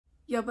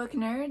Yo Book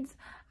Nerds,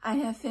 I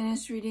have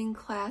finished reading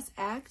Class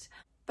Act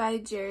by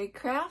Jerry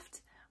Craft,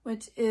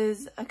 which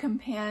is a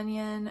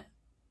companion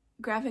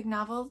graphic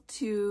novel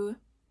to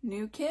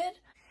New Kid.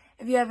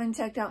 If you haven't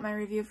checked out my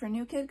review for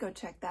New Kid, go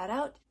check that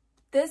out.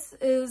 This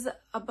is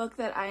a book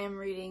that I am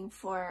reading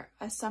for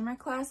a summer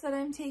class that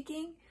I'm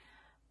taking.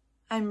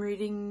 I'm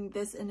reading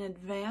this in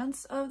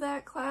advance of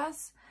that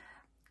class.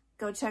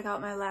 Go check out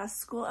my last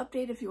school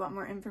update if you want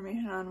more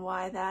information on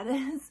why that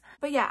is.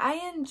 But yeah,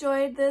 I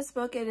enjoyed this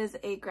book. It is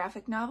a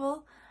graphic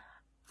novel.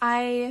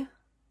 I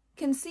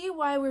can see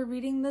why we're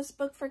reading this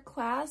book for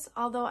class,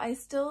 although I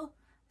still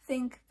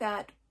think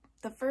that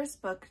the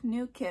first book,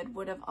 New Kid,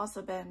 would have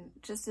also been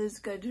just as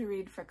good to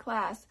read for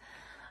class.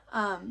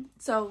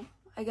 So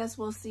I guess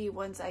we'll see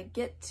once I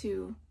get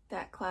to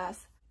that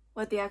class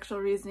what the actual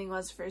reasoning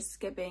was for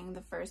skipping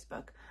the first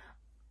book.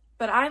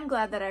 But I'm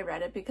glad that I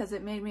read it because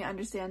it made me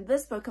understand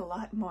this book a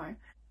lot more.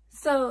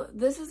 So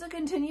this is a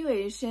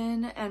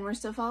continuation and we're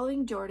still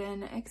following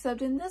Jordan,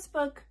 except in this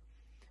book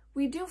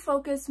we do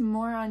focus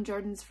more on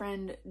Jordan's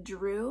friend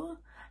Drew,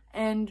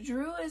 and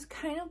Drew is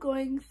kind of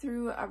going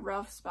through a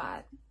rough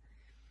spot.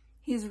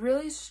 He's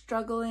really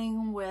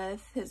struggling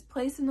with his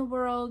place in the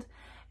world,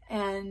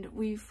 and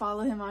we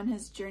follow him on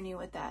his journey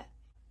with that.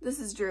 This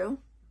is Drew,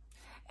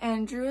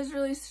 and Drew is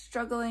really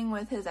struggling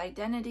with his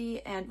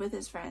identity and with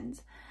his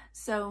friends.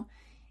 So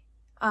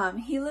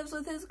he lives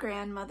with his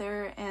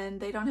grandmother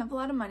and they don't have a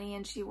lot of money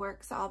and she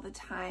works all the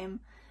time.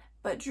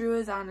 But Drew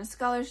is on a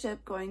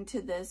scholarship going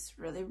to this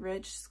really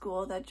rich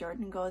school that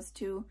Jordan goes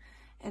to.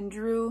 And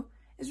Drew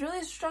is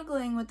really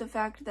struggling with the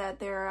fact that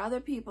there are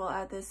other people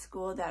at this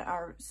school that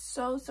are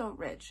so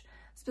rich.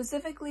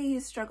 Specifically,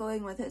 he's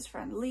struggling with his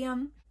friend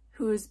Liam,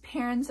 whose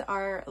parents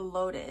are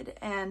loaded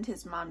and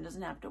his mom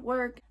doesn't have to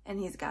work, and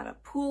he's got a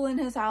pool in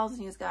his house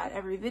and he's got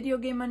every video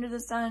game under the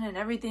sun and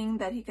everything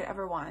that he could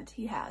ever want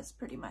he has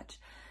pretty much.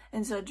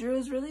 And so Drew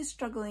is really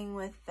struggling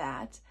with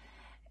that,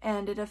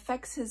 and it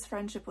affects his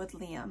friendship with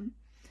Liam.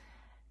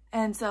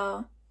 And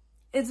so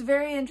it's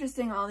very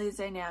interesting, all these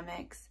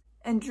dynamics,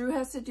 and Drew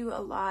has to do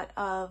a lot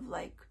of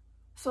like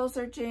soul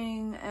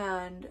searching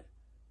and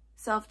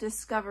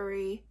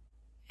self-discovery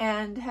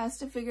and has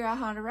to figure out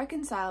how to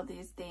reconcile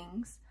these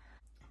things.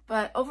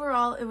 But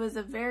overall, it was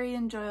a very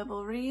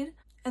enjoyable read,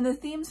 and the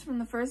themes from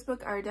the first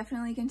book are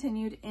definitely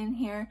continued in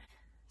here.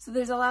 So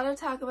there's a lot of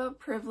talk about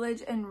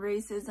privilege and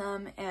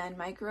racism and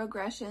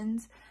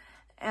microaggressions,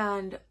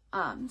 and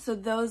so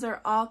those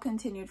are all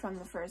continued from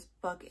the first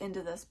book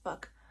into this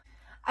book.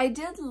 I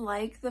did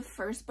like the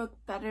first book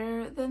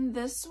better than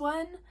this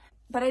one,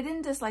 but I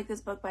didn't dislike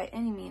this book by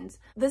any means.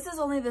 This is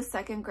only the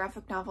second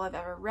graphic novel I've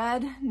ever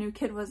read. New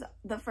Kid was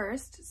the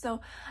first, so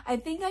I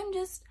think I'm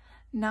just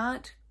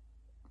not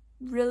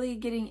really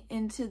getting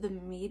into the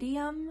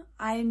medium.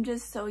 I'm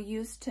just so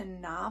used to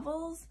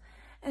novels,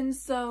 and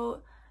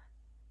so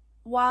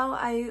while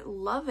I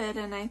love it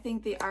and I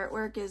think the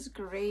artwork is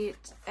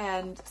great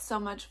and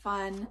so much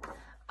fun,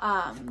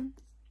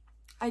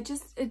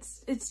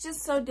 it's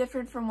just so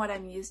different from what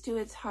I'm used to.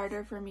 It's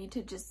harder for me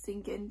to just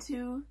sink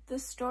into the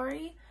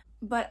story,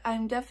 but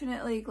I'm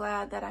definitely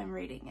glad that I'm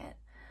reading it.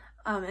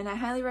 And I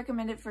highly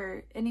recommend it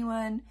for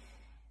anyone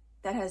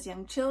that has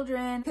young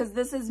children, because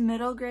this is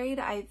middle grade.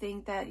 I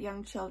think that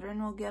young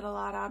children will get a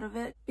lot out of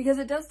it because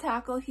it does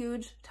tackle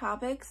huge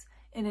topics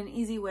in an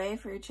easy way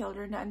for your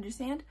children to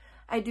understand.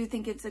 I do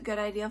think it's a good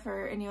idea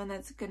for anyone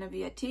that's going to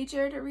be a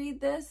teacher to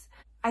read this.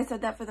 I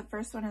said that for the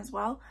first one as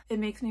well. It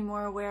makes me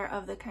more aware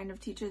of the kind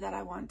of teacher that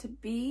I want to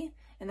be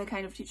and the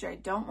kind of teacher I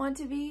don't want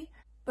to be.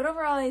 But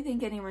overall, I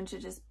think anyone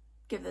should just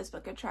give this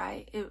book a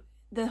try.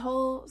 The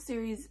whole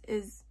series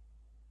is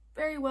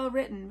very well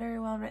written, very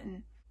well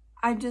written.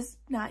 I'm just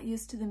not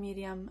used to the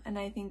medium, and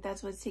I think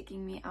that's what's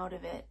taking me out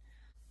of it.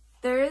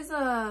 There is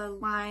a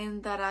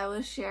line that I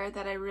will share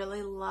that I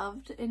really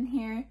loved in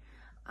here.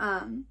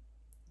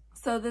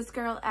 So this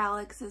girl,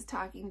 Alex, is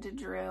talking to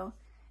Drew,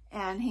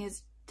 and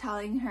he's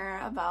telling her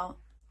about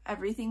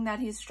everything that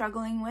he's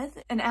struggling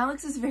with. And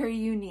Alex is very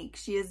unique.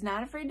 She is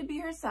not afraid to be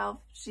herself.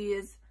 She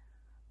is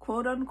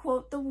quote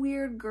unquote the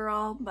weird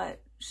girl,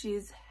 but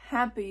she's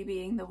happy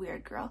being the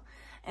weird girl.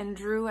 And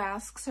Drew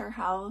asks her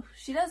how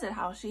she does it,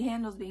 how she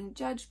handles being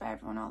judged by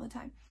everyone all the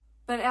time.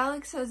 But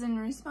Alex says in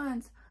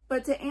response,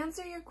 "But to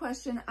answer your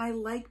question, I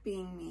like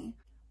being me.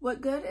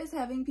 What good is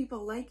having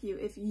people like you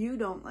if you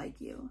don't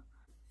like you?"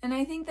 And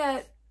I think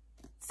that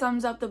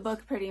sums up the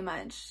book pretty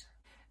much.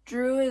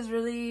 Drew is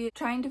really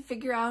trying to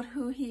figure out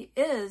who he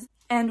is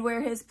and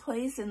where his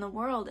place in the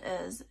world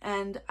is.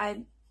 And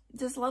I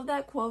just love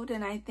that quote,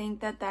 and I think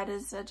that that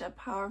is such a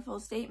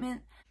powerful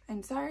statement.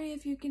 I'm sorry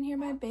if you can hear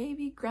my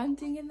baby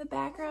grunting in the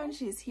background.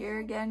 She's here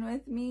again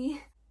with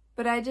me.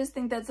 But I just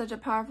think that's such a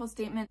powerful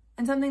statement,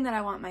 and something that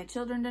I want my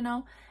children to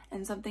know,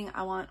 and something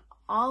I want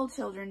all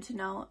children to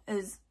know,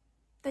 is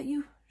that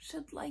you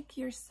should like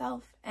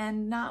yourself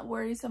and not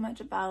worry so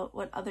much about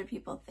what other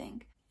people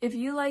think. If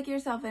you like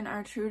yourself and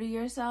are true to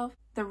yourself,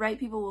 the right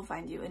people will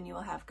find you and you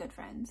will have good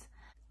friends.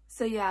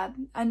 So yeah,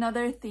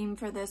 another theme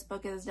for this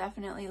book is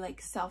definitely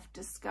like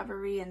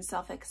self-discovery and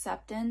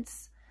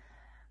self-acceptance.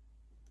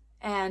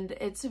 and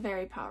it's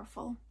very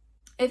powerful.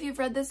 If you've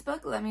read this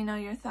book, let me know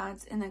your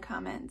thoughts in the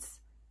comments.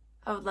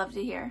 I would love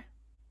to hear.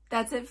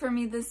 That's it for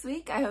me this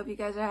week. I hope you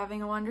guys are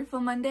having a wonderful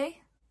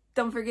Monday.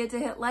 Don't forget to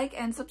hit like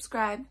and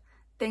subscribe.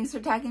 Thanks for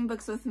talking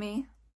books with me.